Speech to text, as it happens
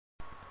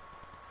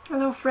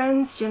Hello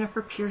friends,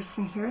 Jennifer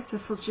Pearson here,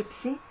 Thistle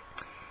Gypsy,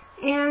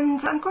 and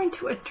I'm going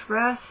to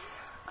address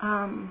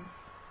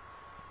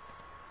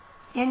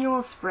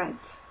annual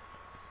spreads.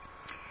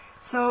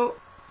 So,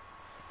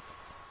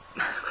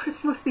 of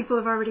course most people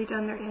have already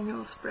done their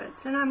annual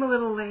spreads, and I'm a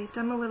little late.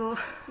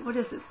 What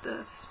is this,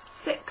 the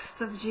 6th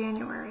of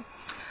January?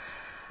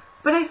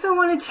 But I still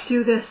wanted to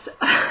do this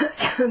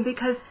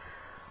because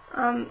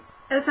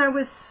as I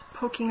was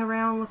poking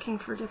around looking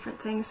for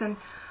different things, and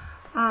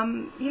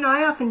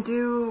I often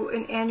do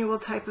an annual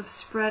type of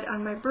spread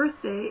on my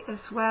birthday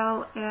as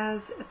well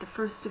as at the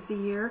first of the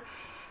year.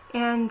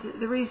 And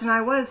the reason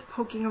I was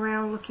poking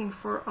around looking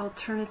for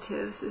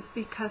alternatives is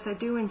because I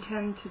do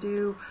intend to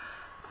do,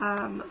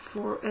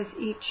 as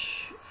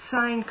each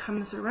sign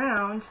comes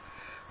around,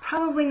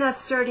 probably not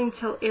starting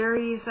till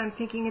Aries, I'm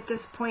thinking at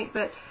this point,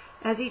 but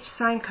as each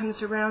sign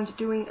comes around,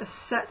 doing a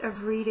set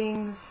of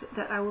readings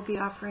that I will be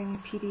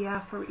offering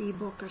PDF or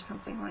ebook or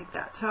something like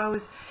that. So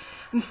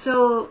I'm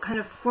still kind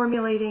of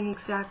formulating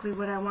exactly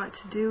what I want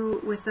to do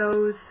with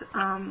those,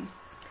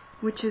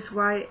 which is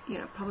why,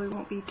 probably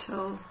won't be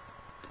till,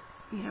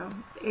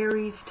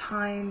 Aries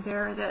time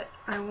there that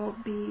I will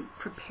be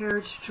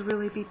prepared to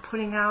really be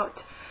putting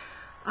out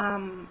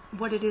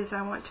what it is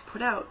I want to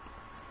put out.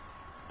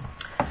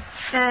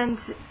 And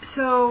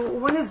so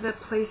one of the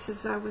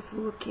places I was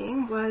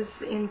looking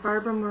was in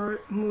Barbara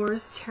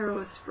Moore's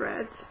tarot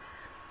spreads.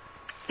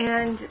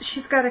 And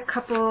she's got a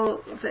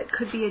couple that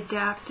could be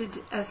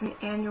adapted as an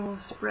annual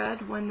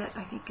spread, one that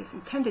I think is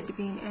intended to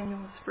be an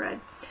annual spread.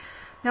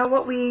 Now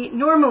what we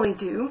normally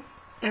do,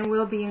 and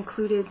will be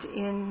included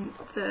in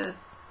the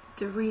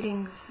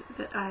readings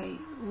that I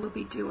will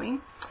be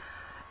doing,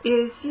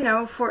 is,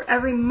 for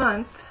every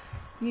month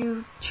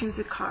you choose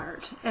a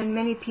card, and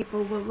many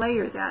people will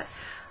layer that.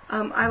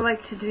 I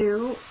like to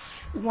do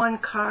one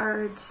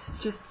card,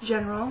 just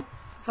general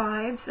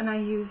vibes, and I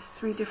use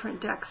 3 different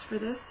decks for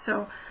this.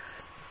 So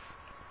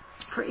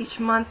for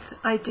each month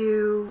I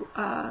do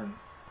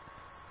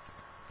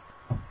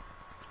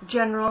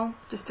general,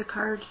 just a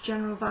card,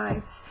 general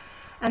vibes,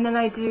 and then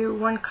I do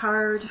one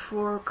card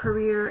for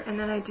career, and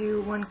then I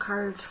do one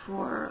card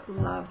for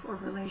love or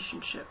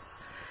relationships.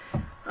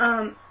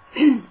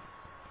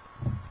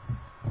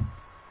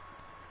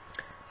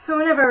 So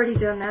and I've already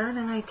done that,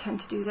 and I tend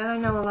to do that. I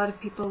know a lot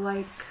of people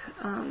like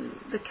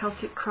the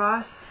Celtic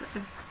Cross.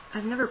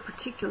 I've never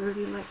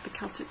particularly liked the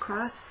Celtic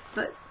Cross,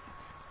 but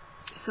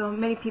so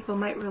many people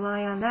might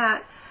rely on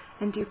that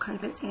and do kind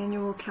of an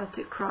annual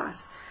Celtic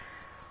Cross.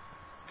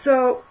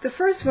 So the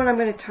first one I'm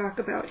going to talk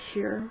about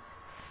here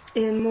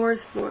in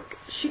Moore's book,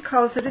 she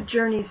calls it a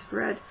journey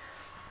spread.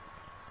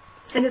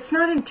 And it's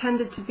not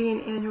intended to be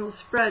an annual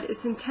spread.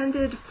 It's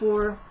intended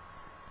for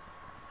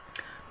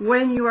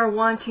when you are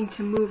wanting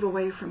to move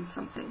away from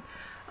something.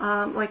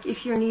 Like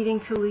if you're needing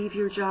to leave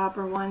your job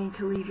or wanting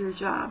to leave your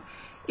job.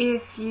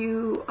 If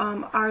you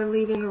are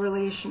leaving a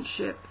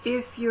relationship,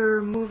 if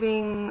you're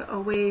moving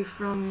away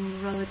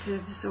from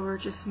relatives or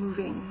just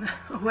moving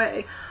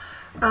away,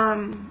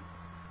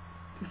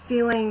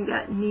 feeling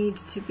that need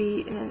to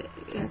be in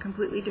a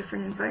completely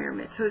different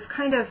environment. So it's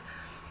kind of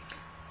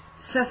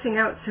sussing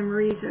out some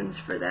reasons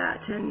for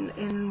that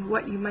and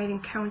what you might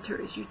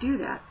encounter as you do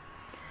that.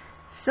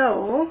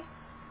 So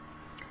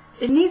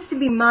it needs to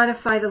be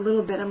modified a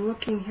little bit. I'm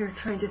looking here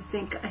trying to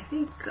think. I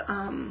think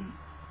I'm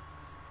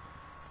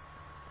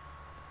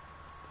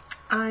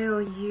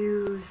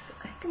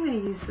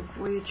going to use the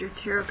Voyager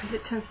Tarot because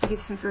it tends to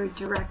give some very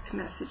direct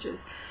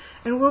messages.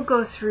 And we'll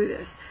go through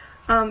this.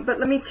 But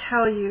let me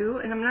tell you,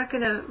 and I'm not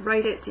going to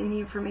write it in the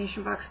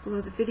information box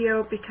below the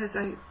video because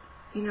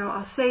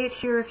I'll say it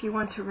here. If you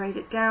want to write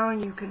it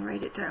down, you can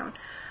write it down.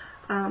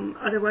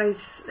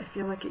 Otherwise, I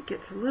feel like it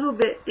gets a little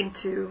bit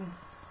into,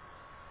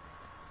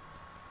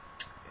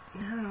 I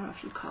don't know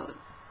if you call it,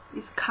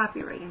 it's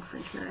copyright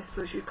infringement, I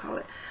suppose you'd call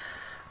it.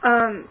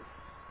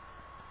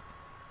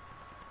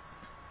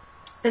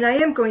 And I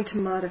am going to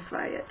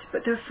modify it,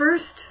 but the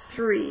first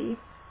 3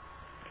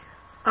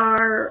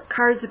 are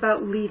cards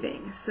about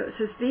leaving. So it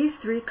says these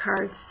 3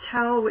 cards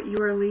tell what you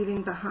are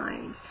leaving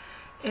behind.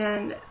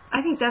 And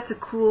I think that's a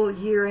cool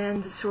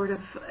year-end sort of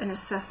an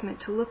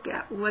assessment to look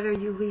at. What are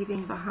you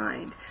leaving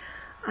behind?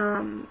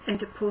 And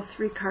to pull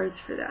 3 cards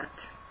for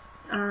that.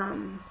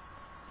 And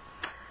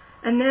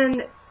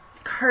then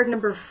card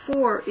number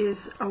 4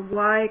 is a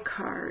Y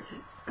card.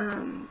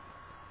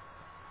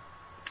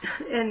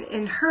 And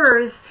in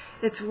hers,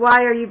 it's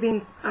why are you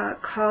being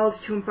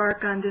called to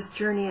embark on this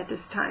journey at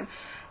this time?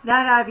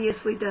 That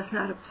obviously does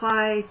not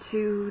apply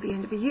to the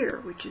end of a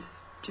year, which is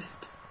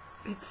just,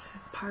 it's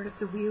part of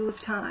the wheel of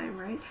time,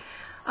 right?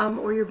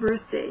 Or your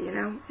birthday,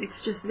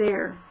 it's just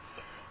there.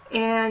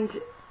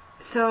 And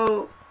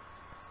so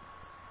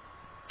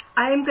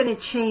I am going to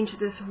change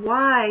this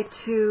why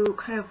to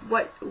kind of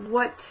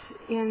what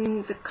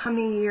in the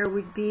coming year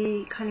would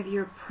be kind of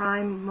your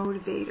prime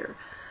motivator.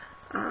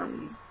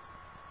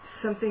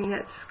 Something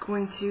that's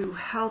going to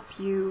help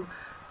you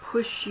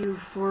push you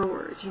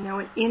forward,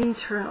 an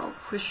internal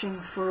pushing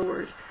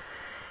forward.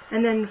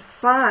 And then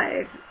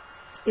 5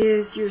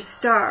 is your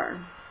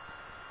star.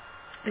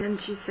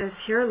 And she says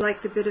here,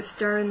 like the bit of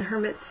star in the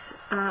hermit's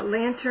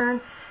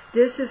lantern,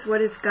 this is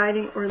what is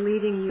guiding or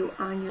leading you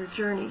on your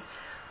journey.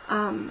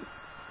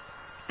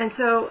 And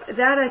so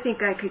that I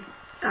think I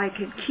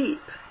could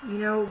keep. You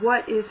know,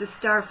 what is a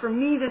star? For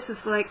me, this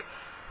is like,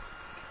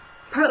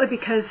 partly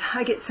because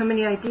I get so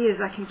many ideas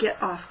I can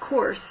get off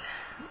course.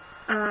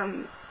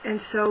 And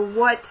so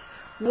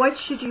what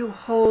should you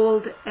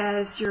hold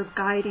as your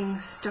guiding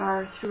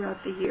star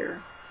throughout the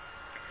year?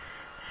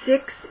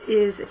 6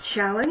 is a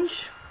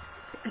challenge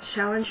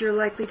you're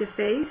likely to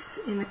face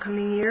in the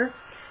coming year.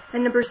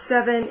 And number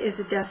 7 is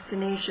a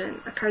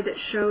destination, a card that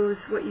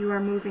shows what you are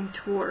moving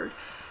toward.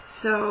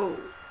 So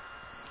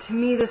to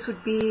me, this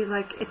would be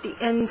like at the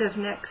end of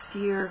next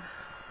year,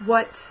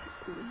 what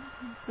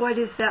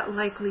is that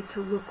likely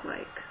to look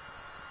like?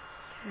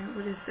 Okay,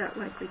 what is that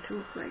likely to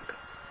look like?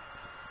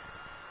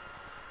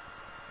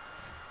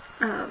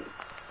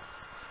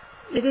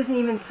 It isn't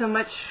even so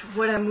much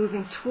what I'm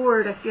moving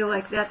toward. I feel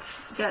like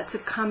that's a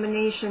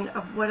combination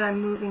of what I'm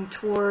moving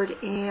toward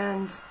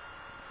and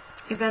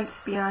events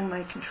beyond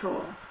my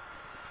control,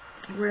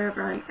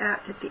 wherever I'm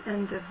at the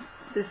end of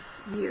this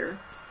year.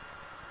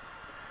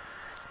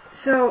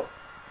 So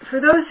for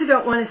those who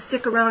don't want to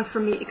stick around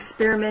for me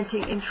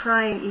experimenting and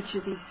trying each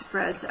of these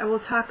spreads, I will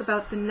talk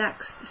about the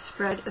next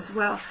spread as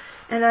well.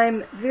 And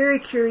I'm very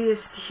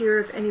curious to hear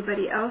if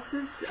anybody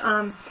else's.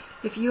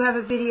 If you have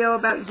a video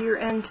about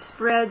year-end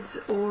spreads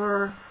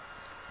or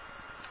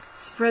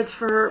spreads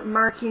for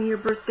marking your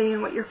birthday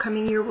and what your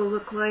coming year will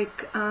look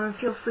like,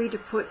 feel free to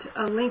put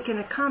a link in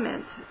a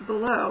comment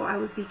below. I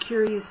would be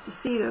curious to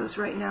see those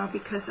right now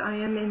because I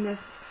am in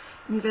this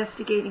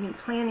investigating and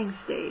planning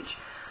stage.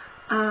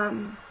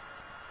 And,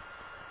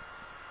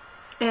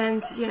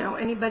 you know,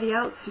 anybody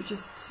else who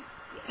just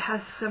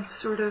has some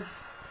sort of,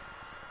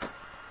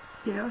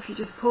 you know, if you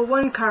just pull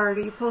one card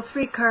or you pull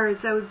 3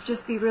 cards, I would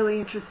just be really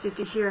interested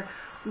to hear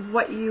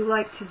what you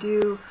like to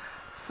do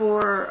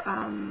for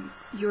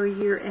your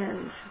year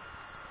end.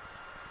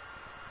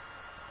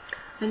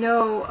 I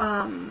know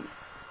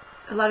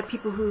a lot of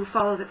people who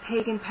follow the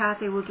pagan path,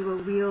 they will do a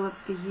Wheel of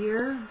the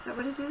Year. Is that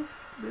what it is?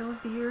 Wheel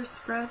of the Year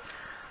spread?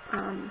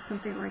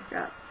 Something like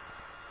that.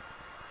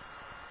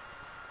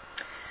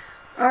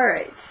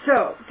 Alright,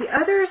 so the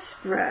other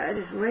spread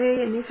is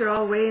way, and these are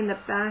all way in the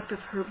back of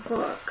her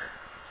book.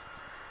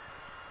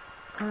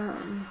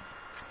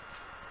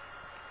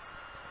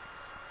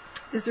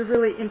 Is a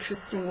really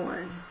interesting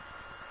one.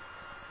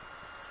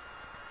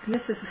 And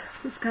this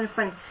is kind of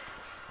funny.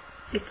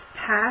 It's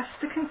past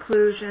the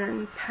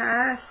conclusion,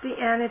 past the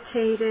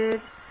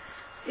annotated.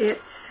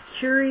 It's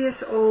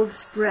Curious Old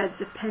Spreads,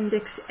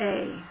 Appendix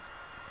A.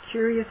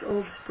 Curious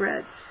Old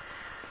Spreads.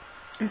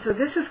 And so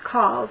this is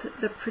called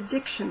the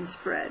prediction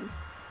spread.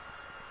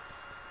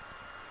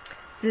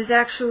 It is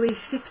actually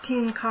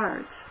 15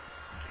 cards.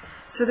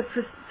 So the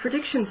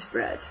prediction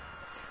spread,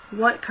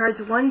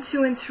 cards 1,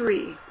 2, and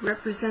 3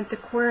 represent the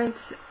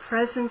querent's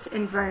present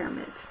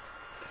environment.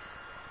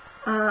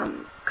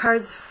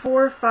 Cards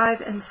 4,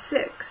 5, and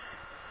 6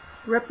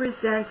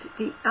 represent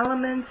the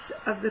elements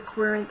of the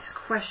querent's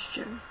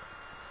question.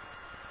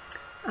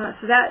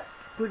 So that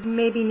would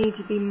maybe need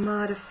to be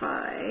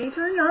modified,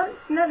 or not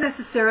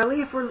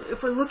necessarily. If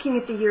we're looking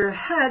at the year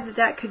ahead,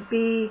 that could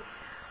be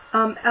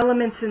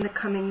elements in the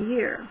coming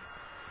year.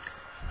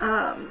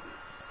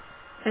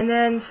 And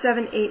then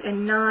 7, 8,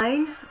 and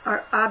 9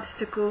 are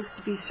obstacles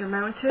to be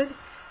surmounted.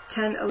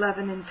 10,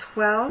 11, and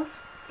 12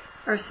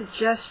 are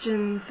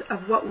suggestions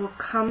of what will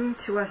come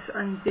to us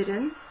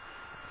unbidden.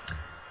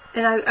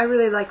 And I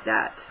really like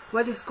that.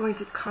 What is going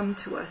to come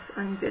to us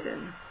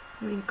unbidden?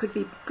 I mean, it could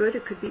be good,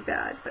 it could be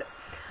bad. But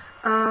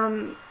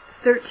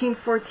 13,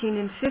 14,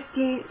 and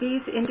 15,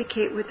 these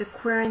indicate what the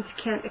querent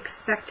can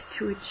expect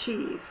to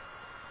achieve.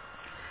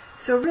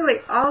 So really,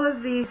 all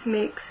of these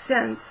make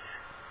sense,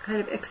 kind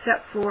of,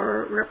 except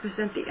for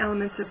represent the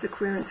elements of the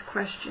querent's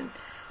question.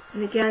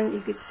 And again,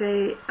 you could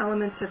say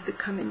elements of the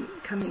coming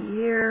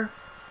year.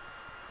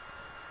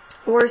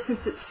 Or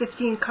since it's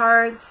 15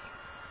 cards,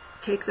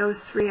 take those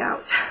 3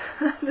 out.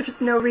 There's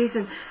no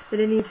reason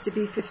that it needs to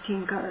be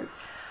 15 cards.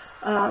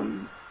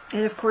 And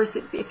of course,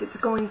 if it's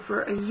going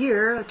for a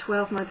year, a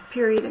 12-month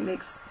period, it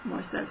makes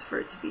more sense for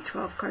it to be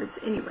 12 cards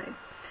anyway.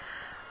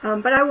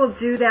 But I will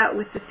do that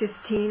with the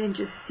 15 and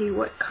just see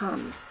what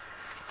comes.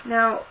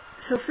 Now,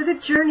 so for the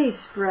journey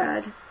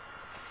spread,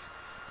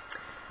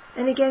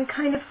 and again,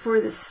 kind of for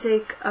the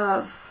sake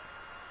of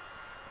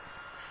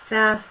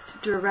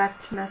fast,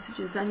 direct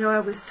messages, I know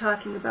I was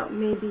talking about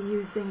maybe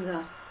using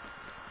the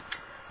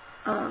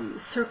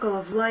Circle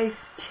of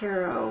Life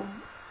Tarot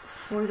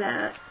for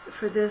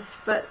this,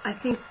 but I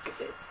think,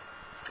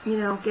 you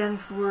know, again,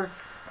 for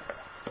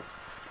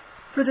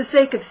the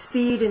sake of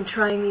speed and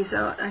trying these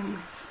out,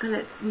 I'm going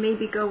to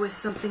maybe go with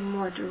something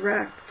more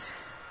direct.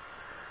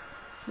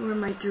 Where are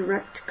my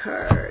direct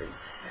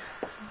cards?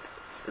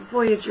 The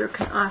Voyager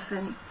can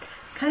often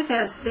kind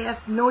of they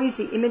have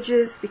noisy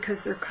images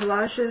because they're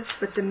collages,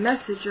 but the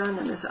message on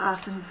them is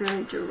often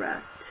very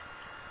direct.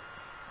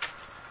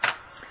 I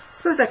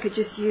suppose I could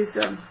just use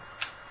a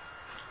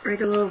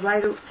regular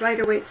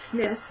Rider-Waite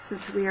Smith,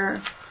 since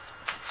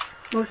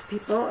most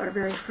people are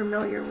very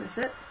familiar with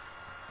it.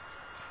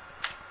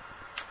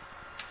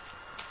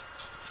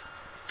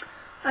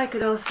 I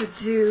could also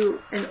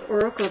do an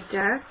oracle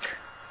deck,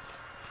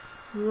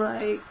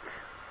 like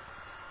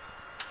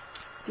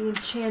the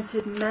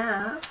Enchanted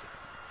Map.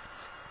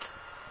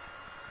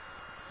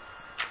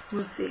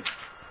 We'll see.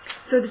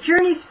 So the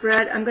Journey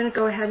spread, I'm going to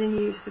go ahead and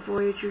use the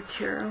Voyager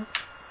Tarot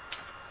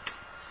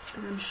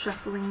that I'm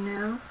shuffling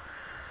now.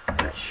 I'm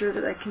not sure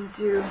that I can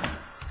do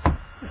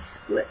a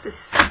split. This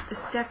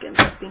deck ends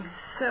up being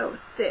so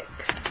thick.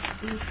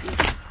 Beefy.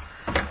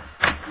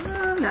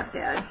 Oh, not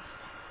bad.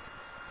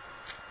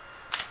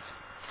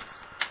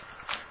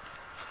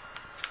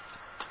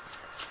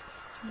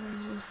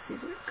 And we'll see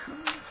what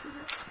comes of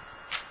it.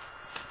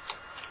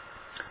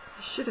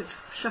 I should have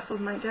shuffled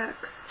my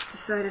decks,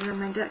 decided on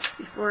my decks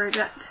before I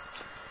got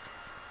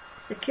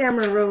the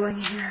camera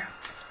rolling here.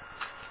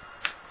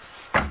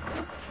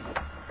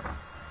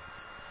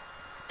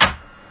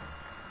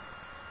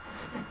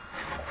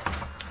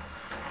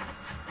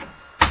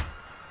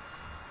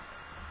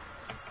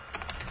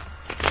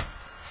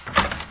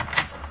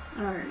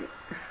 Alright,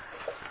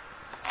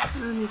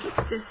 let me get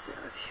this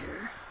out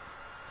here.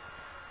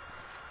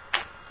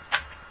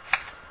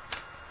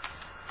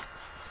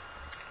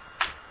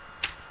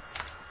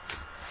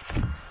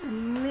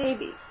 And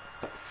maybe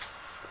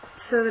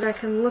so that I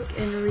can look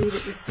and read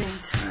at the same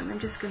time, I'm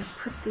just going to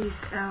put these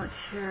out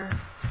here.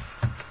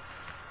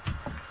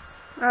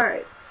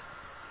 Alright,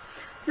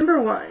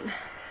 number 1,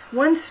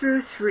 1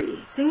 through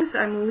 3, things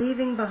I'm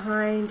leaving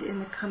behind in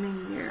the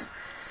coming year.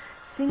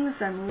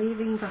 Things I'm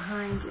leaving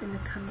behind in the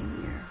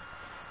coming year.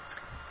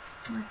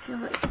 I feel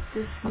like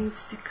this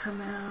needs to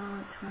come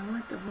out. Do I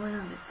want the one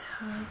on the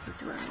top, or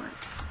do I want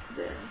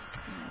this?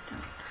 And I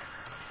don't.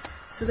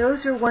 So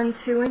those are 1,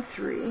 2, and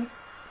 3.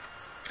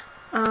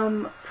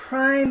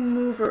 Prime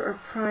mover or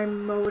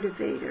prime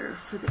motivator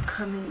for the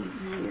coming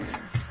year.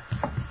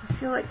 I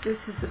feel like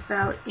this is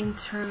about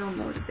internal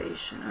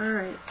motivation.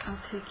 Alright, I'll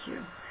take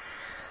you.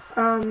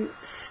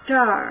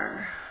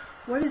 Star.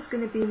 What is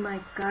going to be my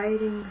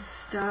guiding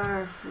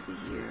star for the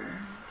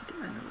year? I need to get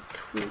my little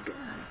twig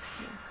out of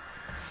here.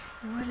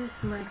 What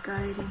is my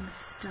guiding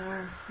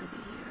star for the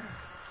year?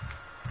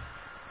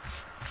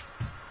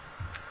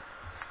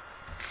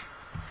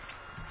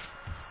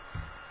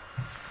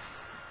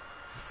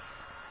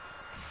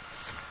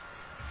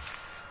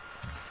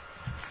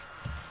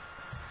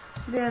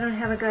 Maybe I don't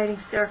have a guiding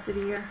star for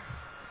the year.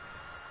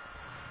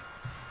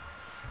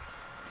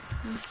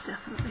 Those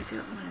definitely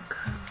don't want to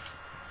come.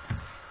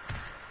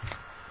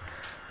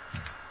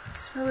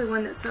 It's probably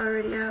one that's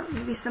already out.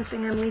 Maybe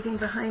something I'm leaving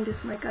behind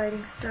is my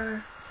guiding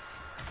star.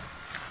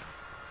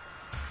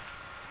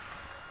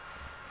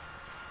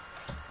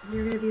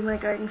 You're going to be my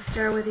guiding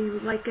star whether you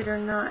like it or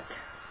not.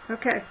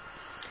 Okay.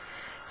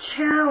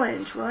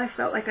 Challenge. Well, I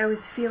felt like I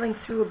was feeling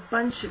through a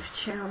bunch of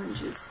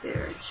challenges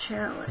there.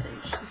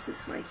 Challenge. This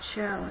is my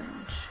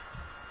challenge.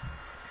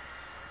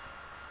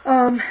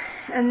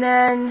 And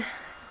then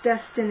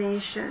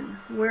destination.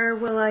 Where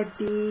will I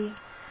be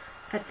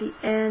at the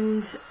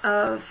end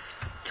of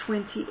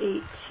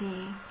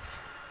 2018?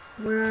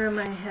 Where am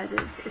I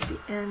headed at the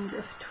end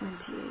of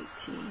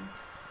 2018?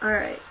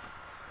 Alright.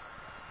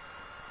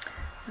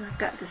 I've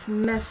got this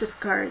mess of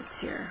cards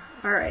here.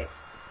 Alright.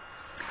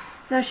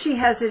 Now she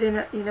has it in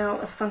a,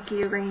 a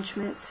funky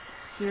arrangement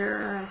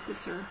here. This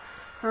is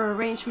her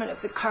arrangement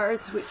of the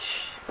cards,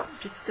 which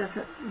just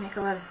doesn't make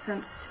a lot of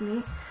sense to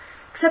me.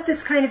 Except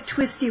it's kind of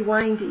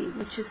twisty-windy,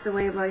 which is the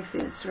way life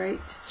is, right?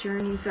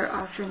 Journeys are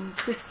often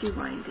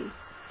twisty-windy.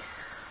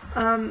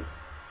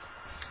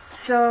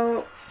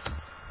 So,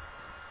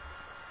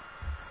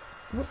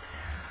 whoops,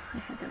 I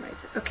had them right.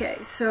 Okay,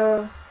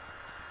 so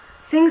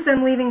things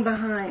I'm leaving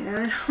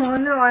behind. Oh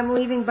no, I'm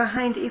leaving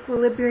behind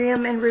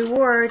equilibrium and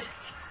reward.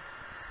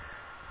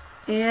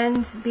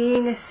 And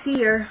being a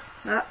seer.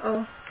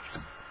 Uh-oh.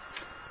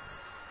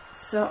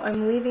 So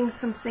I'm leaving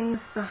some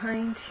things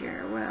behind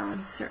here. Well,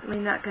 I'm certainly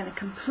not going to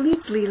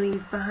completely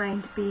leave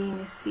behind being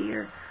a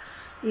seer,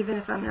 even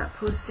if I'm not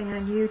posting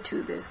on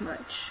YouTube as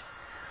much.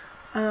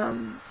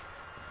 The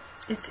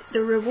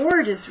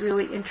reward is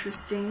really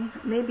interesting.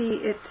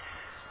 Maybe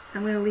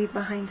I'm going to leave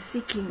behind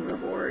seeking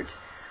reward.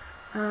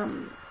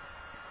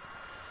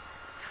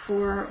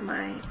 For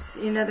my,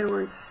 in other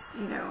words,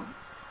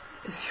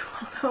 as you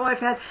all know, I've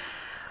had,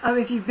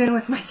 if you've been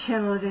with my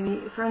channel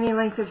for any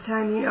length of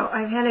time,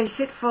 I've had a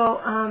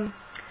fitful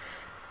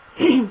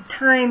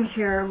time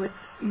here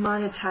with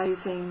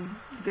monetizing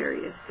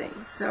various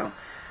things. So,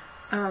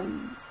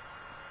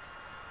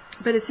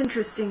 but it's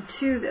interesting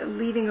too that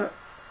leaving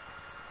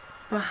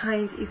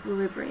behind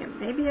equilibrium.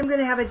 Maybe I'm going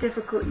to have a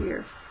difficult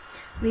year.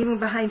 Leaving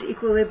behind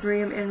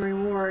equilibrium and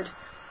reward.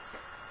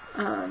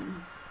 I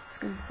was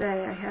going to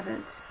say I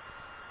haven't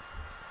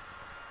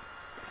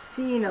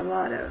seen a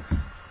lot of.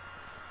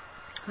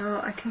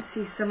 Oh, I can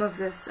see some of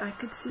this. I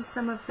could see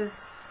some of this.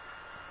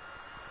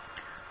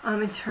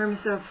 in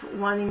terms of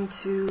wanting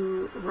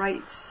to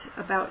write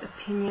about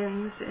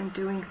opinions and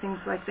doing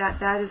things like that.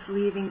 That is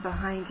leaving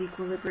behind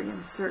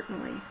equilibrium,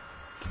 certainly.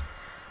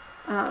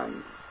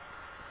 I'm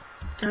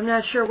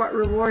not sure what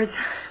rewards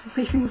I'm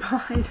leaving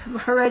behind. I'm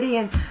already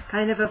in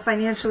kind of a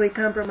financially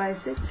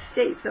compromised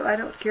state, so I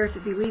don't care to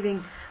be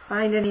leaving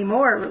behind any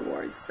more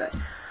rewards. But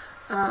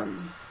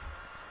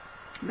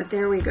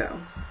there we go.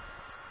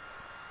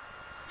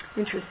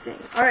 Interesting.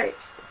 All right.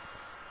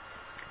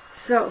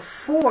 So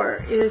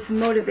 4 is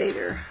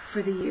motivator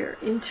for the year.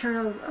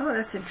 Internal. Oh,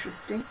 that's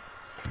interesting.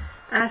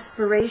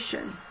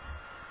 Aspiration.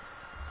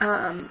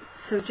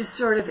 So just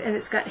sort of, and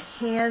it's got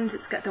hands,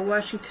 it's got the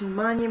Washington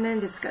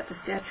Monument, it's got the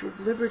Statue of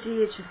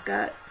Liberty, it's just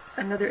got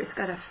another, it's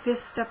got a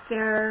fist up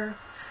there.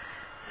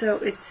 So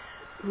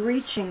it's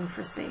reaching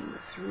for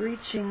things,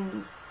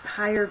 reaching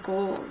higher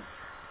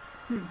goals.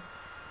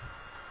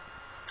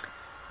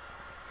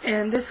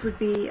 And this would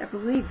be, I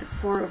believe, the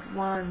 4 of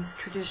Wands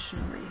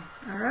traditionally.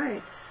 All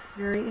right,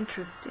 very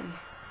interesting.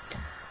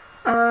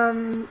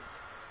 The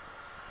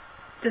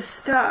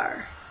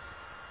star.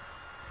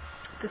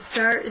 The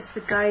star is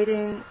the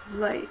guiding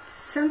light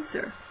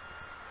sensor,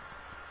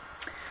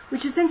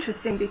 which is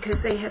interesting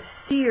because they have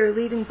seer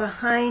leaving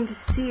behind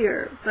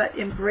seer, but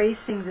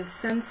embracing the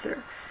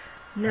sensor.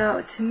 Now,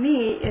 to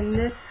me, in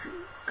this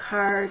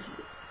card,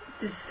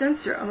 the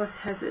sensor almost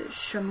has a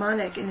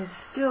shamanic and is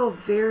still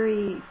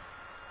very...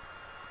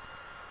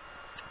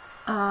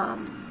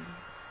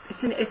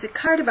 it's a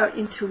card about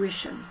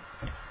intuition.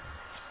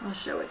 I'll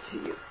show it to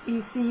you.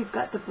 You see, you've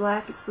got the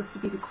black. It's supposed to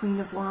be the Queen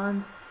of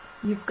Wands.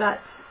 You've got,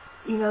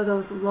 you know,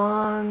 those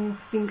long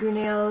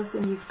fingernails,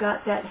 and you've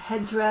got that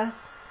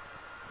headdress.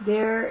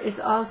 There is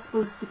all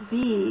supposed to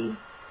be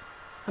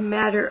a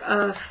matter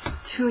of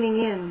tuning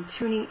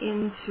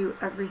into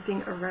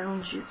everything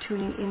around you,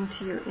 tuning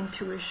into your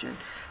intuition.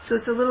 So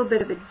it's a little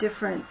bit of a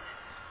different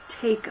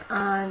take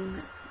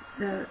on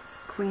the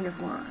Queen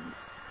of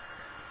Wands.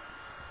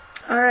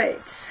 All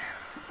right.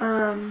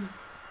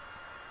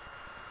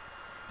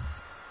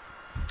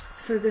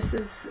 So this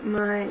is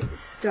my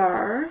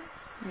star,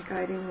 my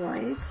guiding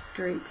light. It's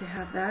great to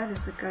have that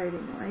as a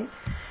guiding light.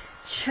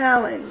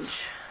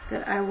 Challenge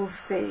that I will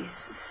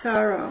face.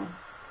 Sorrow.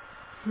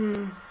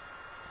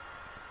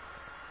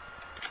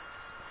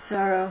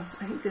 Sorrow.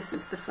 I think this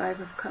is the 5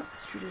 of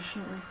Cups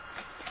traditionally.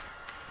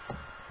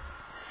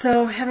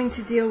 So having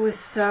to deal with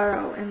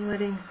sorrow and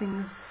letting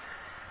things,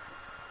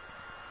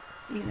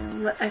 you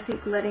know, I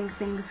think letting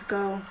things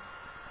go.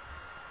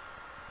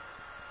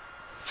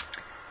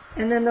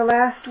 And then the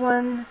last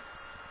one,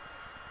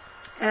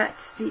 at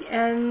the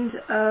end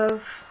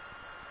of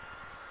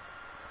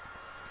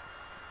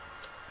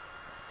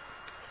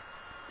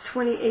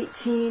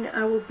 2018,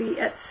 I will be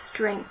at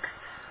strength.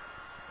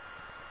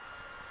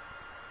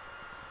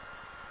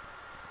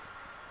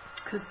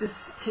 Because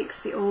this takes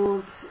the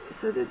old,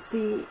 so that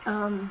the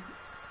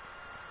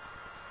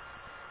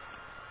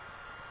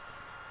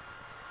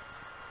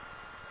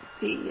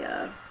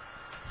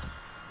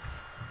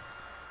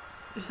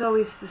there's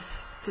always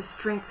this the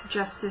strength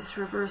justice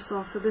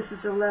reversal. So this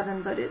is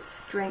 11, but it's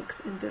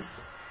strength in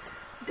this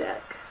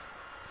deck.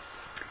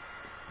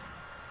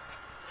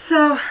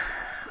 So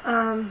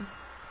and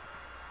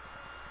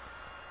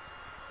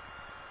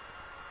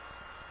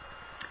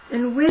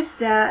with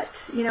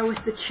that, you know,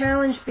 with the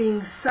challenge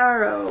being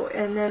sorrow,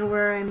 and then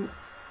where I'm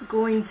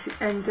going to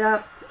end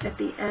up at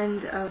the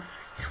end of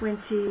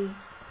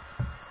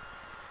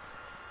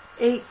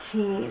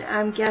 2018,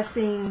 I'm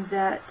guessing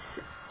that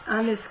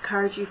on this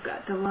card you've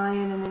got the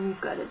lion, and then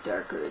you've got a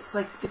darker. It's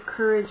like the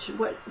courage,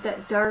 what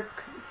that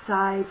dark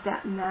side,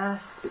 that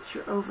mask that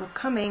you're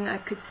overcoming. I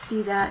could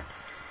see that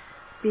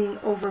being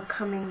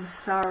overcoming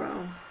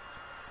sorrow.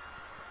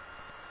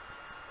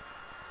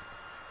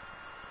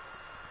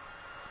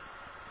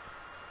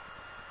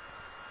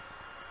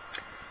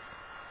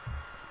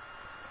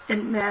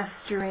 And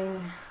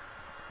mastering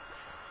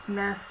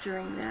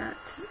that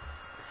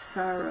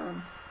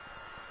sorrow.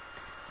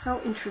 How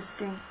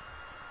interesting.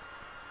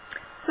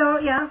 So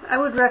yeah, I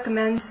would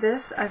recommend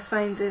this. I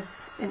find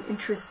this an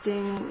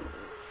interesting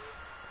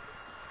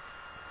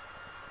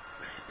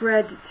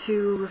spread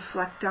to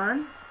reflect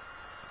on.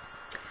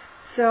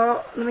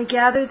 So let me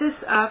gather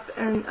this up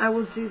and I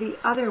will do the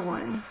other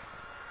one.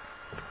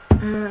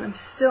 And I'm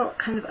still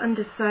kind of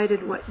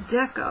undecided what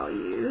deck I'll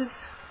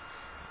use.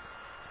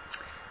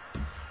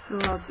 So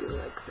I'll do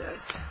like this.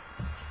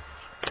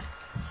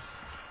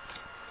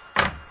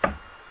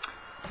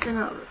 And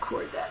I'll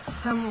record that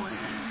somewhere.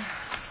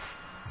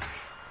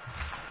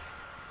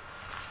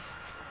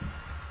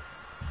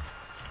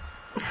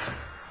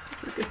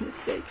 For goodness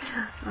sake,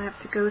 I have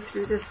to go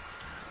through this.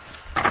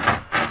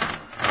 I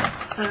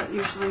don't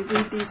usually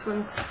read these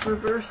ones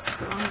reverse,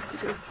 so I'll have to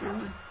go through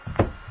and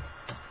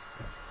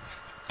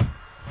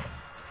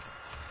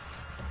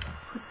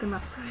put them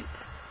upright.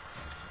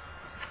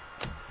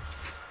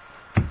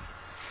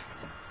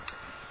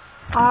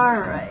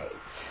 Alright,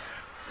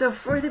 so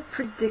for the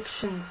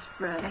prediction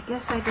spread, I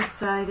guess I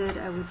decided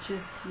I would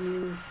just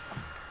use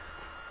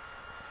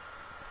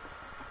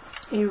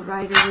a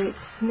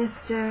Rider-Waite-Smith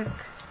deck.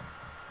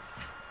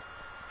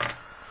 I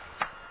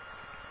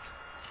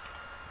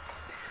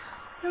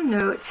don't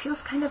know, it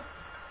feels kind of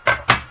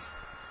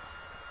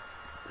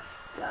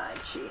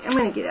stodgy. I'm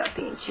going to get out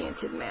the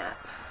Enchanted map.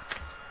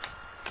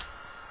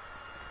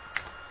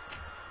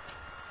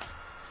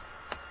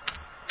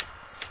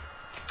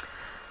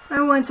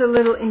 I want a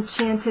little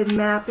Enchanted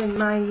map in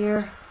my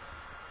year.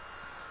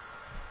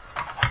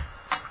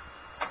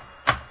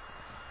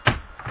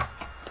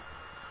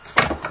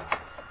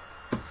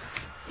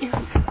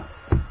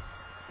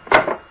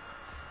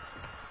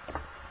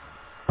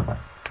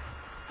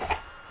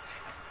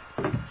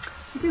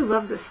 I do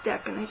love this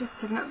deck, and I just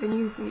have not been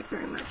using it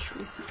very much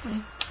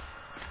recently.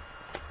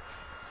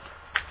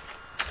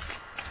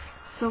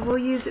 So we'll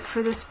use it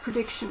for this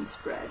prediction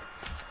spread.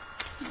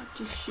 I've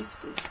just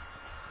shifted.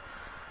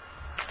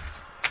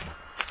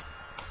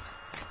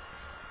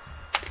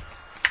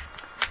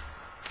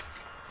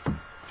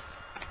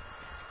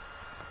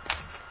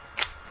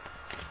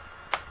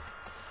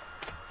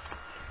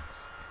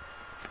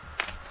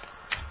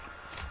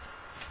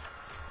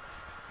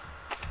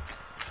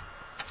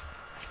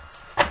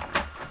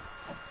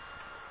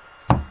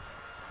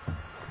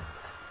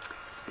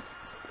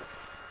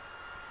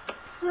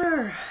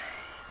 Alright.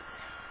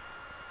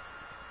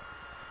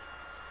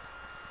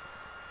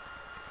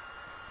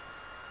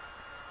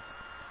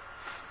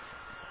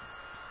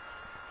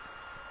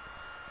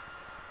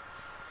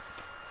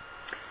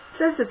 It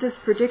says that this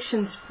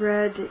prediction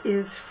spread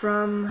is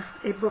from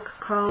a book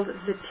called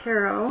The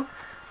Tarot,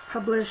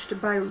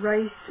 published by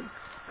Rice,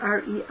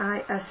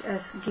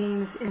 R-E-I-S-S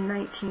Games in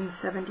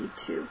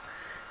 1972.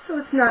 So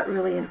it's not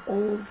really an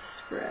old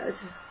spread.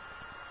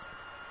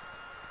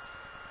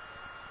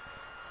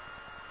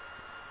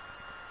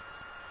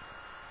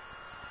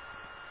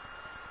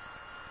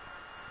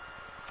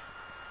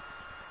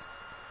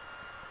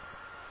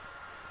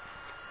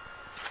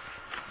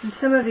 And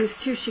some of these,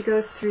 too, she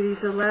goes through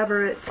these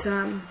elaborate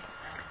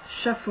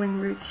shuffling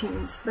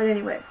routines. But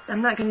anyway,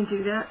 I'm not going to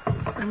do that.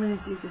 I'm going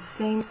to do the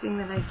same thing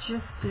that I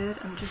just did.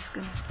 I'm just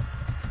going to...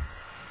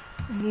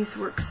 And these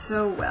work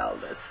so well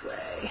this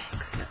way.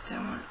 Except I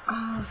want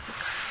all of the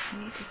cards. I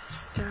need to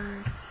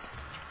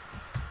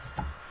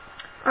start.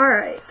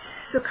 Alright,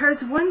 so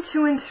cards 1,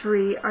 2, and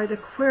 3 are the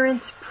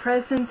querent's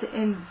present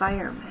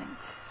environment.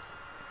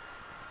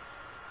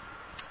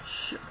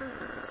 Sure.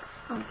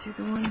 I'll do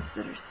the ones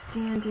that are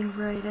standing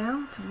right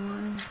out.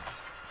 1,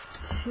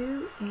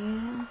 2,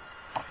 and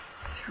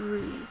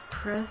 3.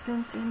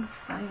 Present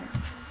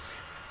environment.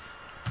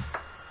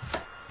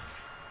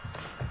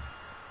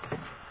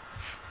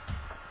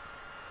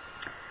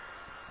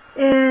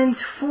 And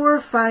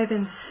 4, 5,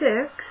 and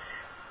 6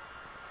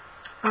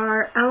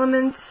 are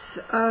elements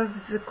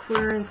of the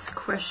querent's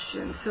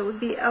question. So it would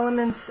be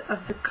elements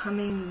of the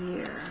coming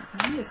year.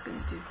 I'm just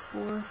going to do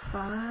 4,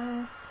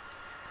 5.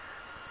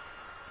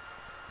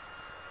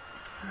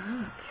 I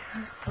don't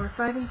care. 4,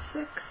 5, and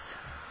 6.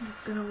 I'm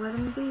just going to let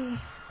them be.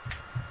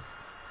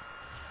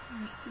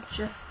 They're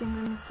suggesting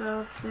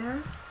themselves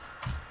there.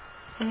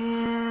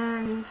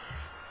 And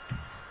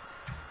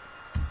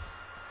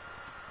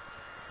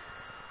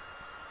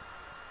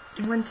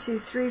 1, 2,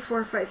 3,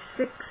 4, 5,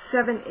 6,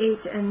 7,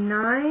 8, and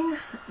 9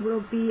 will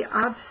be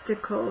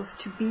obstacles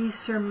to be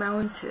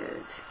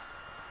surmounted.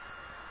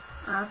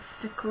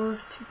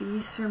 Obstacles to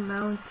be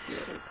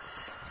surmounted.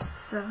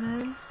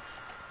 7,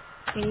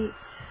 8,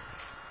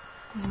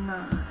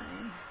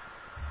 9.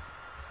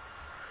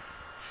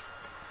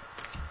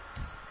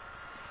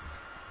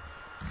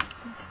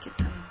 To get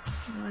them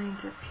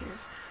lined up here.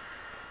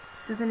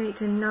 7,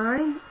 8, and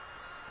 9.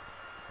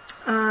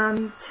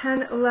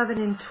 10, 11,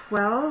 and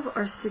 12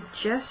 are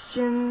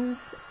suggestions.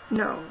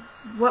 No,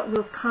 what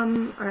will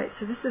come. Alright,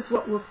 so this is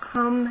what will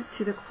come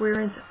to the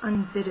querent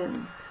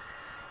unbidden.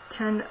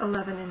 10,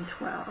 11, and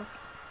 12.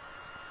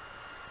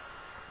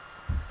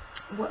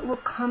 What will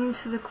come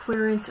to the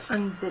querent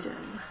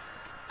unbidden?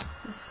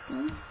 This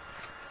one,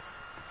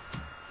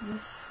 and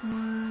this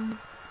one.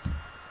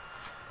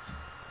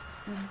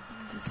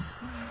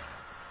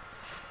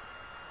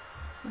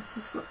 This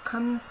is what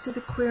comes to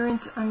the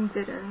querent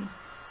unbidden.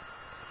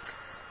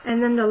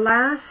 And then the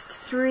last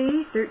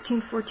 3,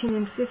 13, 14,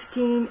 and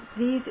 15,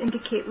 these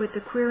indicate what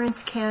the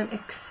querent can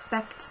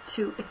expect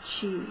to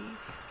achieve.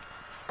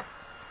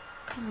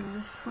 And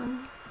this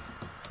one,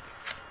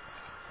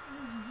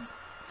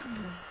 and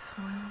this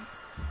one.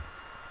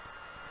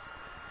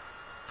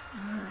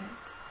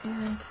 Alright,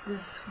 and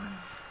this one.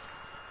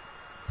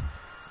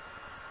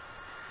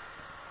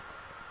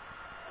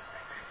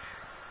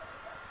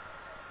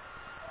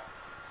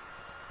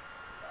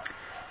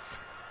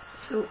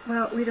 So,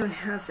 well, we don't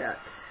have that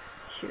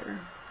here.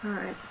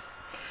 Alright.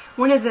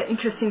 One of the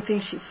interesting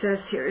things she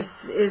says here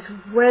is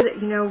whether,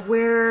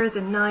 where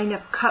the 9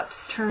 of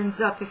Cups turns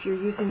up if you're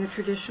using the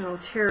traditional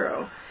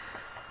tarot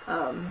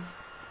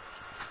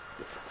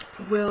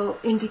will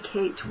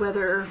indicate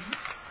whether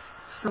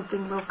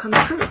something will come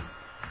true.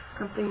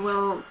 Something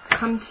will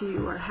come to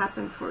you or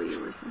happen for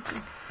you or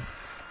something.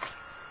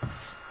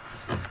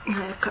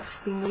 9 of Cups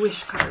being the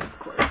wish card, of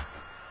course.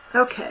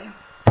 Okay.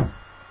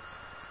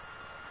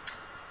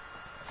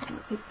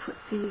 Let me put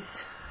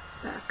these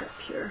back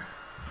up here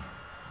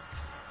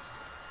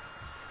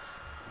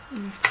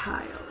in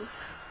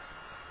piles.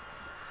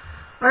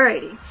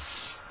 Alrighty.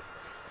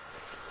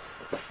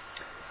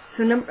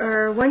 So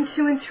number 1,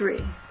 2, and 3.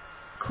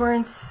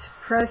 Corinth's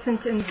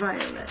present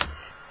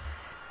environment.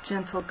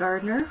 Gentle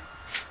gardener.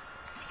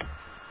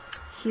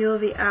 Heal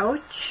the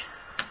ouch.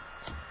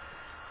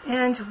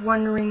 And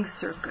wandering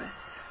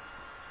circus.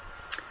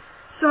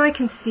 So I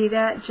can see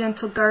that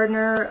gentle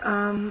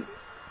gardener,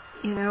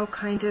 you know,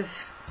 kind of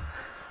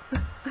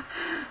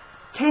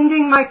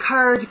tending my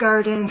card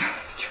garden,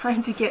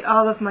 trying to get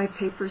all of my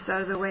papers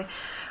out of the way.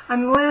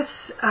 I'm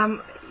less,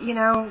 you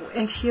know,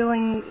 and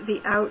healing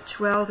the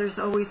ouch. Well, there's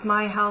always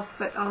my health,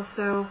 but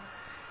also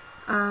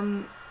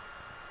I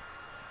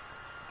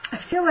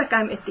feel like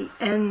I'm at the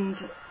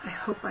end. I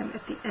hope I'm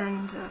at the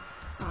end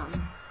of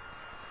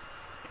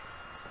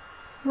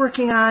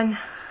working on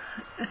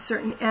a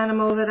certain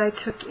animal that I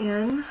took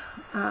in.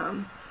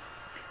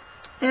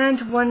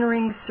 And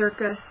wandering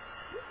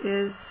circus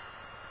is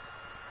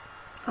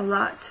a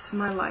lot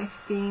my life,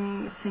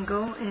 being a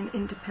single and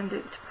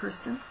independent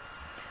person.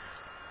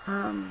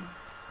 But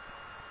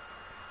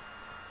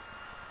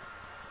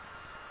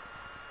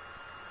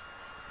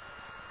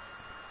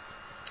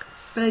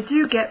I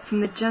do get from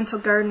the gentle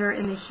gardener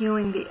and the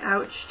healing the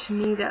ouch, to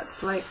me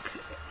that's like,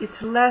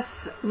 it's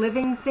less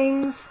living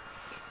things,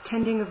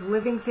 tending of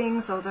living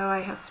things, although I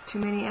have too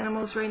many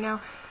animals right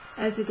now,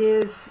 as it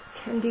is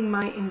tending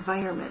my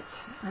environment.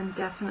 I'm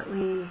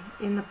definitely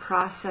in the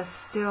process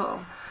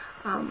still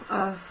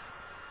of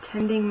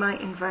tending my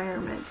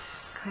environment,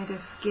 kind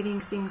of getting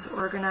things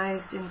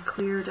organized and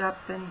cleared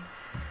up and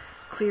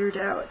cleared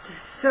out.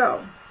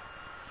 So,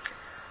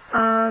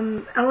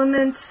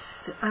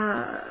 elements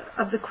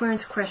of the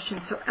Querent's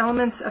question. So,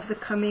 elements of the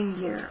coming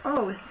year.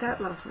 Oh, isn't that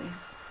lovely?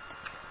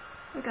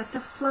 I got the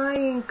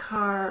flying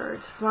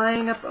cards,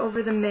 flying up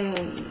over the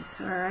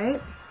maze,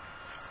 alright?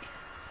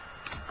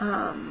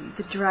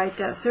 The dry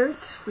desert,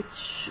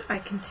 which I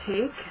can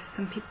take.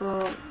 Some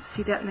people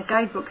see that in the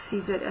guidebook,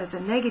 sees it as a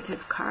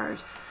negative card.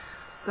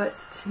 But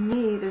to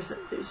me, there's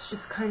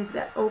just kind of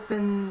that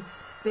open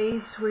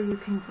space where you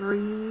can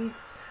breathe.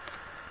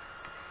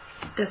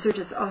 Desert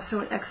is also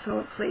an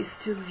excellent place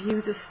to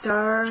view the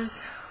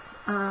stars.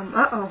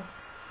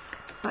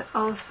 But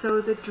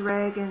also the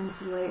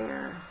dragon's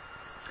lair.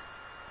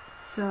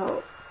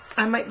 So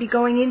I might be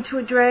going into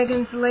a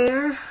dragon's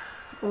lair,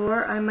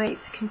 or I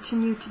might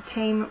continue to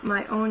tame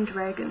my own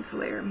dragon's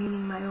lair,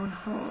 meaning my own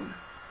home.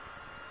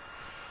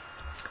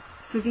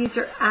 So these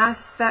are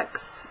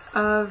aspects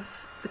of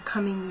the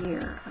coming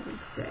year, I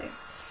would say.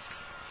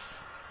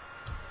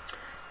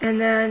 And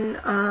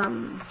then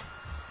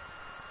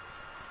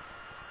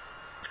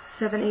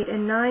 7, 8,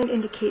 and 9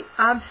 indicate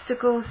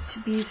obstacles to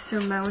be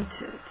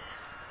surmounted.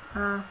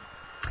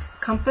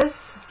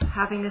 Compass,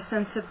 having a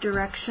sense of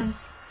direction.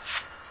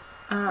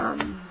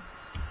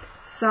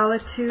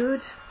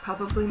 Solitude,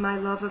 probably my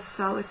love of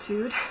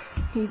solitude,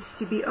 needs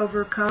to be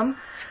overcome.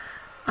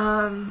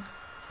 And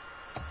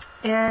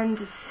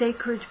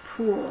sacred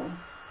pool,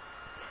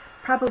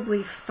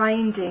 probably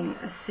finding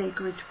a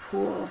sacred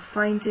pool,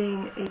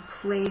 finding a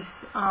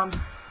place,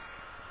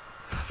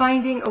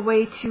 finding a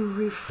way to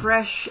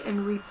refresh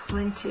and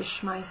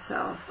replenish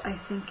myself, I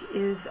think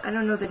is, I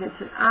don't know that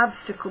it's an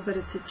obstacle, but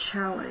it's a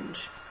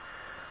challenge.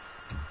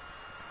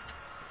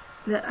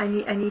 That I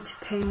need to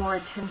pay more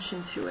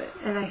attention to it.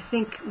 And I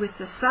think with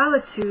the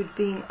solitude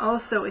being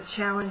also a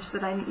challenge,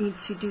 that I need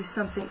to do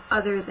something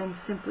other than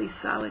simply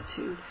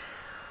solitude.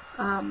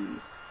 And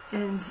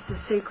the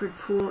sacred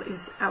pool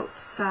is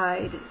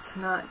outside. It's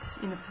not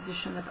in a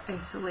position of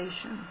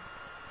isolation.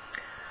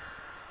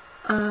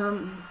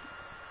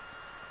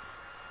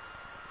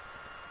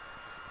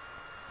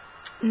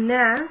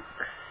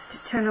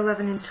 Next, 10,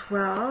 11, and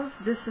 12.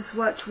 This is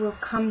what will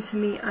come to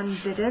me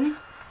unbidden.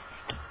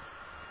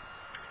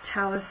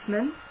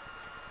 Talisman,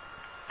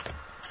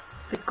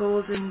 the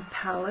Golden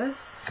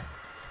Palace,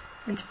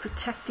 and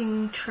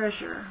protecting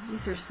treasure.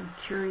 These are some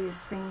curious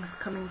things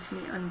coming to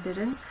me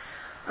unbidden.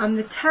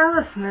 The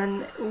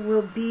talisman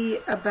will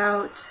be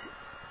about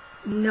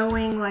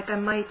knowing, like I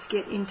might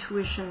get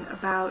intuition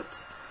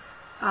about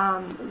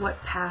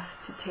what path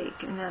to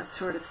take and that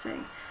sort of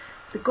thing.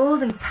 The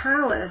Golden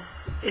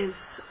Palace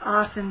is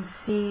often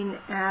seen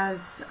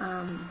as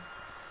a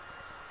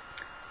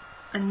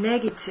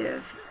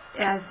negative,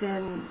 as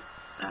in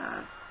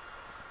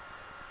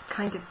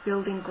kind of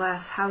building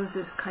glass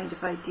houses kind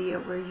of idea,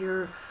 where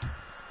you're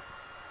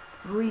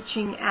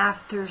reaching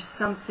after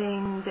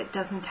something that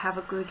doesn't have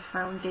a good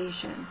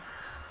foundation.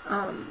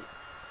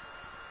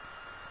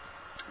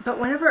 But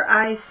whenever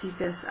I see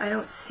this, I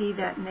don't see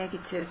that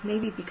negative,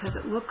 maybe because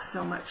it looks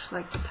so much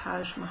like the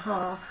Taj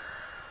Mahal.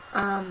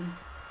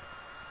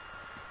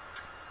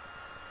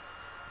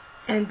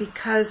 And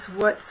because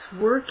what's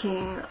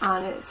working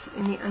on it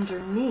in the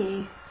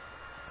underneath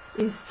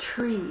is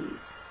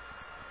trees.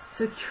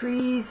 So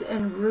trees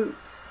and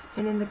roots.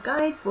 And in the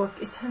guidebook,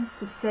 it tends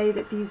to say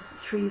that these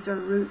trees or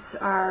roots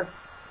are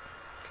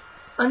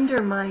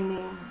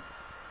undermining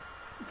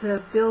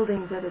the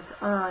building that it's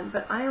on,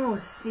 but I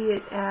almost see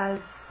it as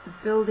the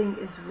building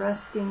is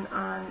resting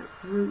on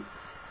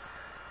roots.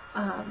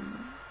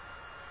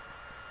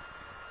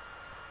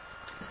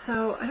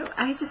 So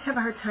I just have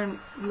a hard time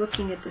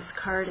looking at this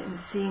card and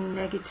seeing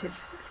negative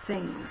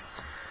things.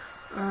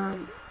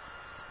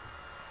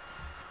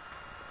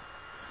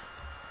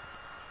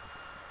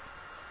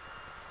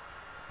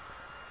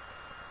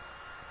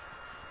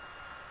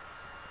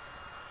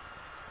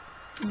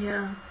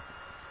 Yeah.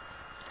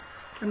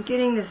 I'm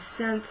getting the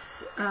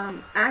sense,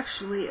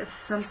 actually, of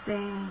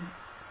something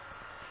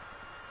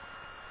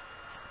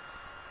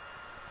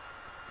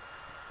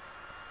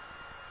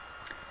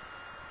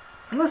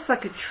almost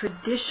like a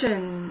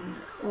tradition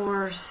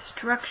or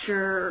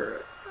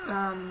structure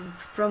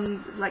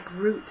from, like,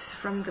 roots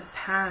from the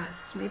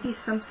past. Maybe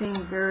something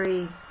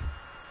very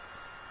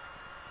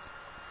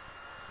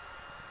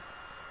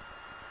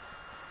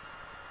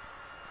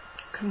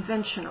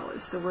conventional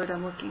is the word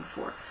I'm looking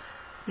for.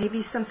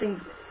 Maybe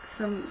something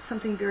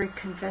very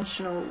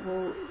conventional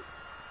will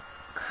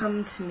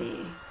come to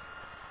me.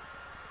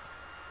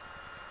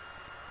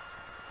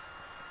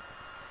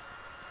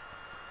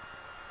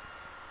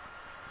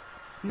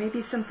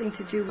 Maybe something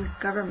to do with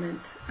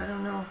government. I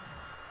don't know.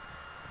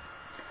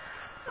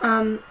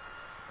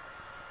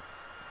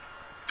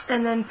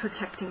 And then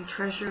protecting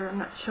treasure. I'm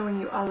not showing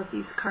you all of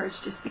these cards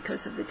just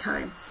because of the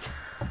time,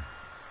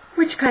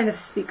 which kind of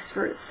speaks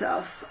for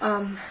itself,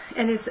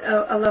 and is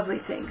a lovely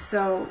thing.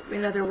 So,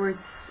 in other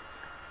words,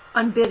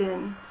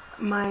 unbidden,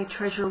 my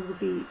treasure will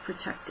be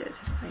protected.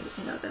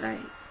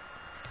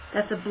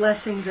 That's a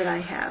blessing that I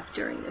have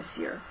during this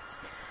year.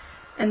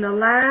 And the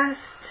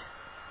last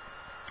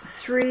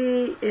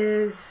three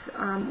is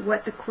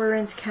what the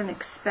querent can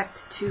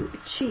expect to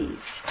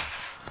achieve.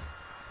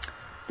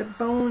 The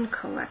Bone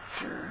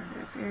Collector,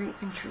 they're very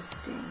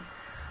interesting.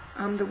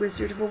 The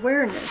Wizard of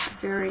Awareness,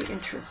 very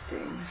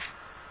interesting.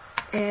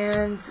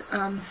 And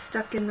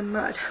Stuck in the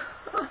Mud.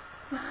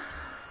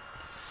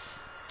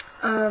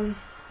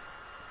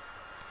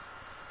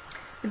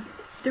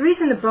 The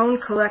reason the Bone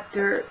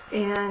Collector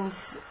and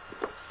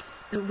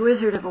the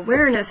Wizard of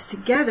Awareness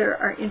together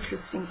are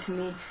interesting to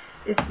me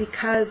is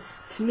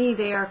because, to me,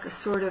 they are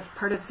sort of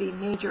part of the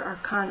major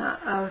arcana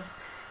of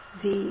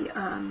the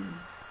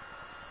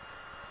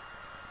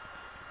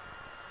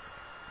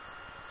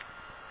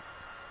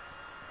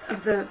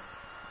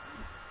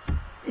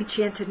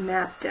Enchanted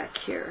Map deck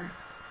here.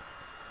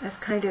 As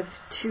kind of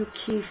two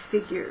key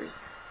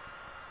figures.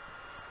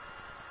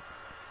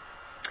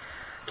 I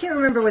can't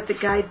remember what the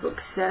guidebook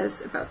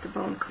says about the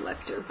Bone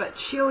Collector, but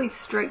she always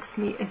strikes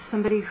me as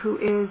somebody who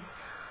is,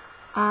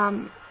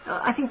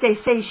 I think they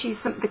say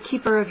she's the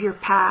keeper of your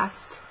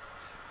past.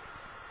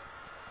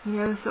 You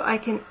know, so I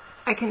can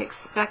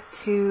expect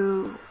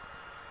to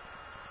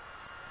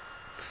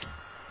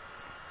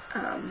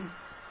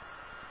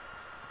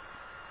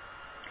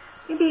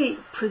maybe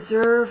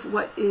preserve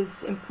what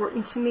is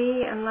important to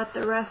me and let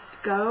the rest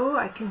go.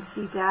 I can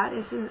see that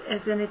as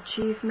an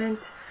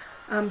achievement.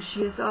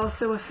 She is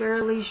also a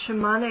fairly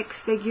shamanic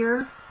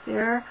figure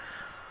there.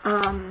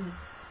 I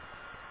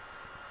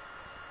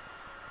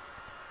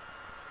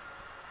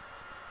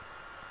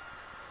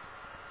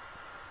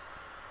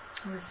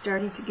was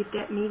starting to get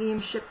that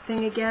mediumship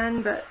thing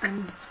again, but I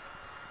don't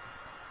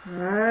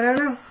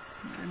know.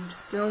 I'm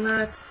still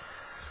not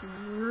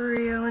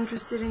real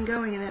interested in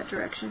going in that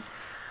direction.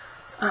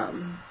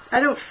 I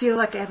don't feel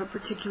like I have a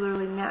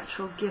particularly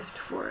natural gift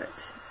for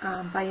it,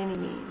 by any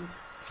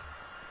means.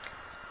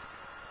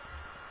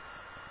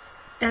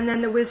 And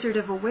then the Wizard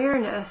of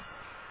Awareness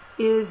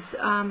is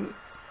a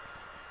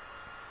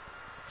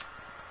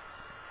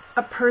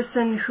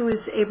person who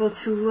is able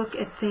to look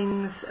at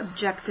things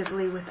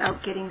objectively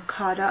without getting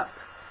caught up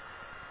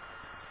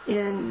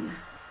in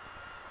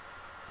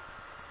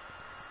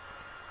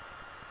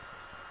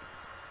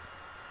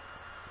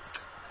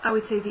I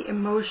would say the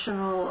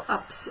emotional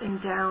ups and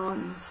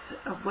downs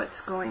of what's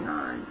going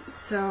on.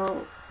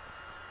 So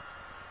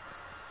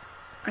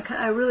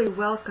I really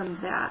welcome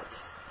that.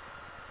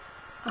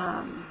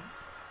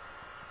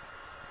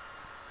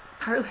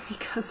 Partly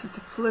because of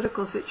the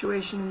political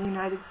situation in the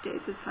United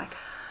States. It's like,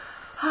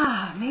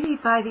 maybe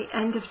by the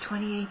end of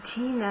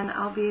 2018 then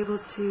I'll be able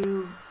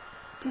to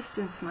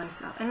distance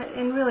myself.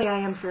 And really I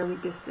am fairly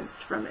distanced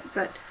from it,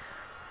 but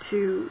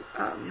to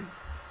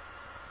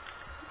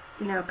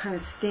kind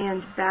of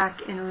stand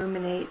back and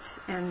ruminate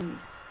and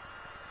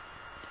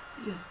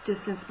just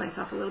distance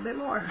myself a little bit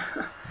more.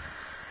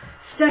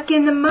 Stuck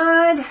in the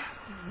Mud.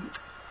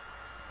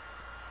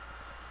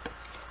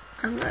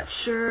 I'm not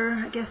sure.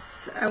 I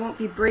guess I won't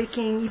be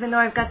breaking, even though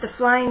I've got the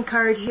flying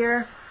card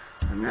here.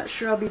 I'm not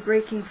sure I'll be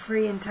breaking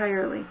free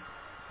entirely.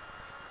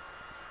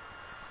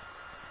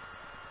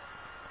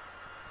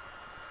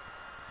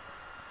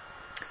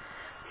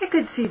 I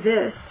could see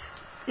this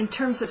in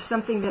terms of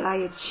something that I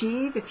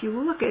achieve. If you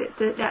look at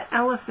it, that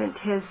elephant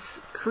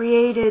has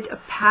created a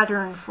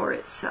pattern for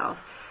itself.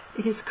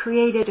 It has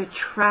created a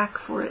track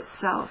for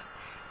itself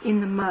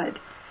in the mud.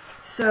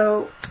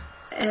 So,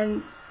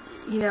 and,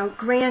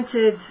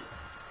 granted,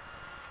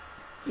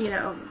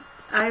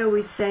 I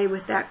always say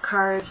with that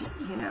card,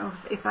 you know,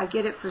 if I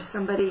get it for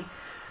somebody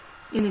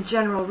in a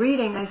general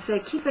reading, I say,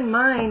 keep in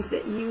mind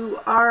that you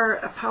are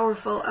a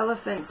powerful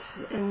elephant,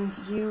 and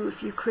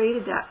if you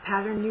created that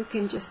pattern, you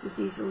can just as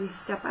easily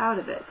step out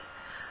of it.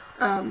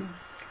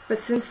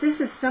 But since this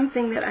is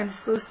something that I'm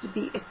supposed to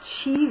be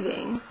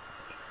achieving,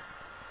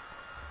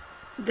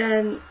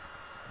 then,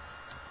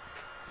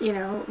 you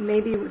know,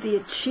 maybe the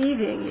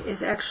achieving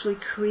is actually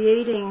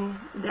creating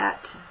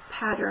that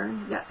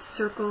pattern, that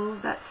circle,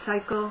 that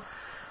cycle,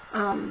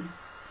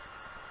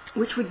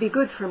 which would be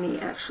good for me,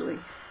 actually.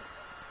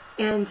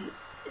 And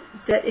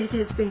that it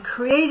has been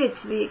created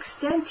to the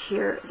extent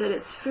here that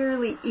it's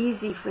fairly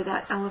easy for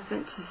that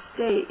elephant to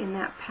stay in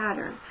that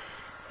pattern.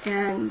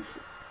 And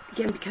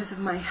again, because of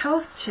my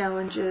health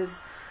challenges,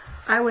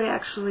 I would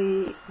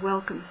actually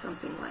welcome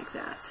something like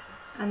that.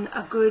 And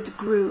a good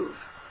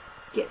groove,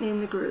 getting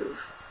in the groove.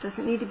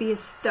 Doesn't need to be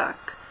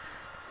stuck,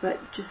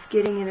 but just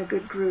getting in a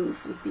good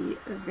groove would be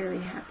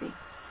very happy.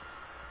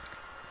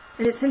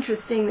 And it's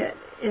interesting that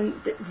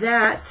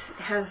that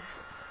has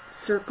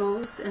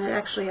circles, and it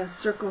actually has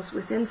circles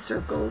within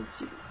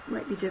circles. You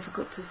might be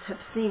difficult to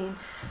have seen.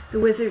 The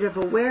Wizard of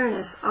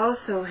Awareness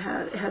also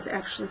has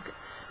actually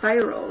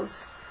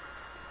spirals,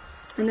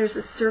 and there's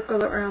a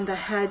circle around the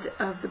head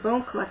of the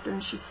Bone Collector,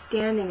 and she's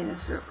standing in a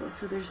circle.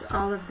 So there's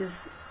all of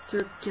this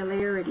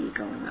circularity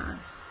going on,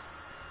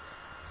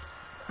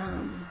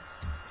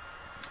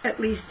 at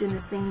least in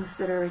the things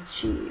that are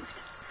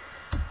achieved.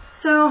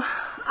 So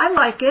I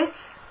like it.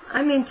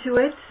 I'm into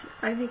it.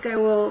 I think I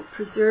will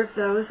preserve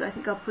those. I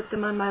think I'll put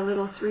them on my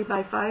little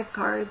 3x5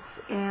 cards,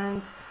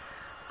 and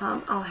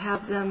I'll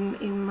have them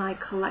in my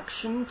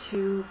collection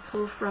to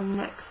pull from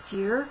next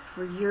year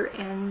for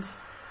year-end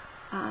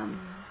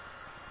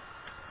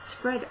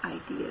spread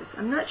ideas.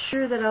 I'm not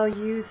sure that I'll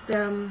use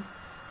them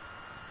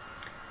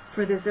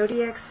for the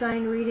zodiac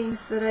sign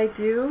readings that I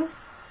do,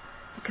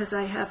 because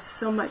I have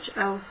so much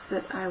else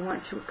that I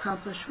want to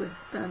accomplish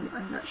with them.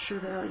 I'm not sure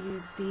that I'll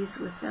use these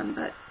with them,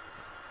 but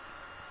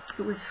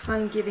it was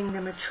fun giving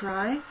them a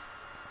try,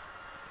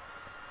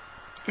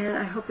 and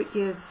I hope it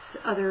gives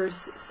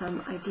others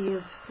some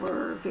ideas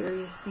for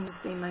various things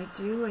they might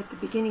do at the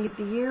beginning of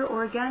the year,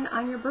 or again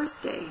on your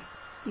birthday.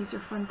 These are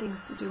fun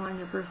things to do on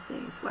your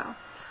birthday as well.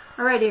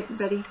 Alright,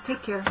 everybody,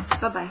 take care.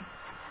 Bye-bye.